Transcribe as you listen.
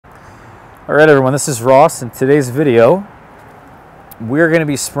All right, everyone, this is Ross. In today's video, we're going to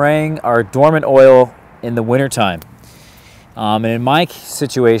be spraying our dormant oil in the wintertime. And in my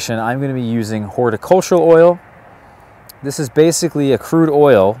situation, I'm going to be using horticultural oil. This is basically a crude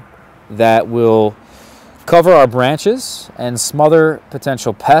oil that will cover our branches and smother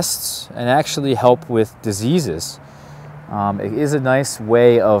potential pests and actually help with diseases. It is a nice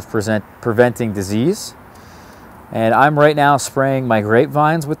way of preventing disease. And I'm right now spraying my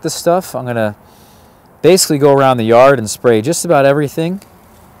grapevines with this stuff. I'm gonna basically go around the yard and spray just about everything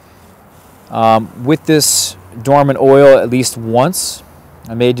with this dormant oil at least once.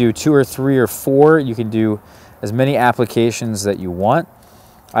 I may do 2 or 3 or 4. You can do as many applications that you want.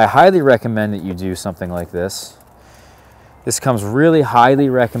 I highly recommend that you do something like this. This comes really highly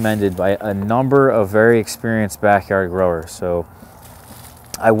recommended by a number of very experienced backyard growers. So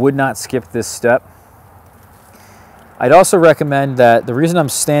I would not skip this step. I'd also recommend that the reason I'm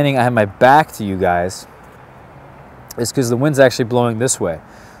standing, I have my back to you guys, is because the wind's actually blowing this way.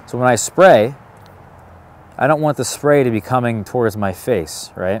 So when I spray, I don't want the spray to be coming towards my face,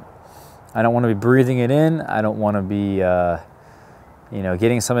 right? I don't want to be breathing it in. I don't want to be,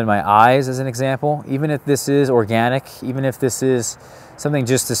 getting some in my eyes, as an example. Even if this is organic, even if this is something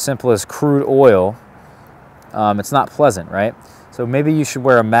just as simple as crude oil, it's not pleasant, right? So maybe you should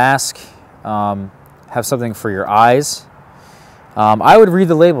wear a mask, have something for your eyes. I would read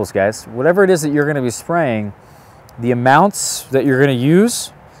the labels, guys. Whatever it is that you're going to be spraying, the amounts that you're going to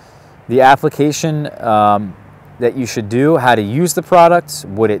use, the application that you should do, how to use the product,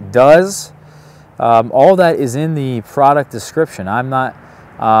 what it does, all that is in the product description. I'm not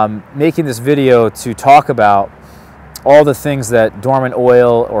making this video to talk about all the things that dormant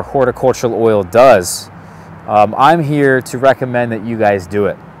oil or horticultural oil does. I'm here to recommend that you guys do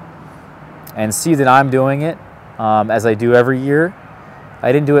it and see that I'm doing it as I do every year.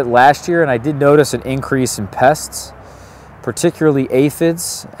 I didn't do it last year, and I did notice an increase in pests, particularly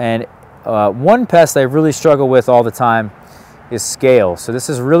aphids. And one pest I really struggle with all the time is scale. So this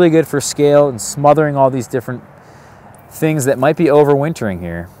is really good for scale and smothering all these different things that might be overwintering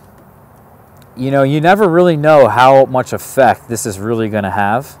here. You know, you never really know how much effect this is really going to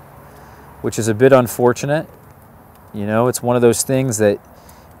have, which is a bit unfortunate. You know, it's one of those things that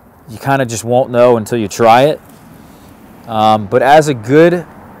you kind of just won't know until you try it. But as a good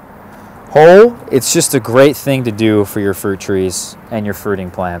whole, it's just a great thing to do for your fruit trees and your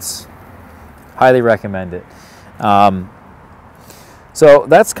fruiting plants. Highly recommend it. So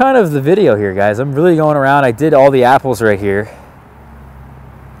that's kind of the video here, guys. I'm really going around. I did all the apples right here.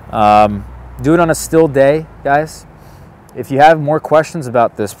 Do it on a still day, guys. If you have more questions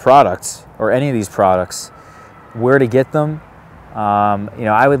about this product or any of these products, where to get them,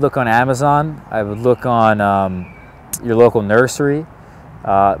 I would look on Amazon. I would look on your local nursery.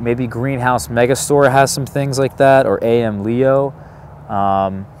 Maybe Greenhouse Megastore has some things like that, or AM Leo.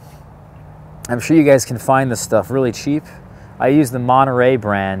 I'm sure you guys can find this stuff really cheap. I use the Monterey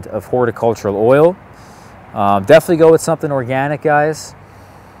brand of horticultural oil. Definitely go with something organic, guys.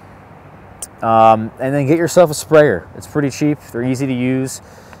 And then get yourself a sprayer. It's pretty cheap. They're easy to use.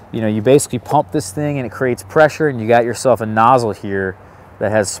 You know, you basically pump this thing and it creates pressure, and you got yourself a nozzle here that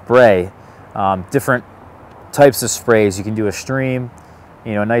has spray. Different types of sprays. You can do a stream,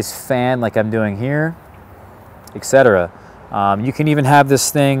 a nice fan like I'm doing here, etc. You can even have this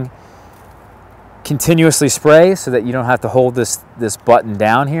thing continuously spray so that you don't have to hold this button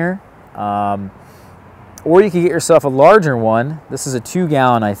down here. Or you can get yourself a larger one. This is a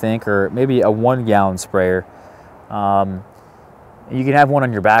 2-gallon, I think, or maybe a 1-gallon sprayer. You can have one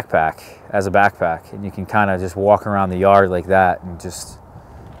on your backpack as a backpack, and you can kind of just walk around the yard like that and just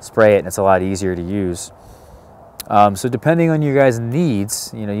spray it, and it's a lot easier to use. So depending on your guys'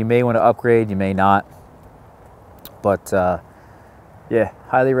 needs, you may want to upgrade, you may not. But yeah,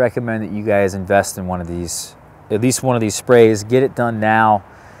 highly recommend that you guys invest in one of these, at least one of these sprays. Get it done now,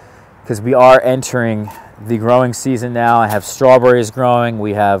 because we are entering the growing season now. I have strawberries growing.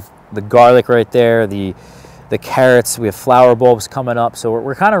 We have the garlic right there, the carrots. We have flower bulbs coming up. So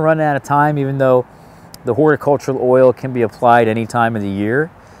we're kind of running out of time, even though the horticultural oil can be applied any time of the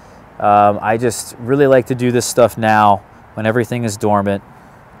year. I just really like to do this stuff now when everything is dormant.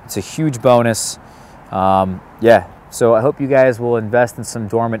 It's a huge bonus. Yeah, so I hope you guys will invest in some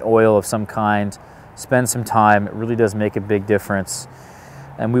dormant oil of some kind. Spend some time. It really does make a big difference.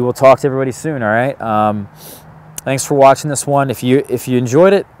 And we will talk to everybody soon, all right? Thanks for watching this one. If you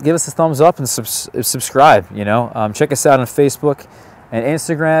enjoyed it, give us a thumbs up and subscribe, Check us out on Facebook and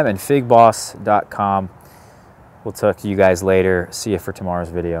Instagram and figboss.com. We'll talk to you guys later. See you for tomorrow's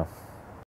video.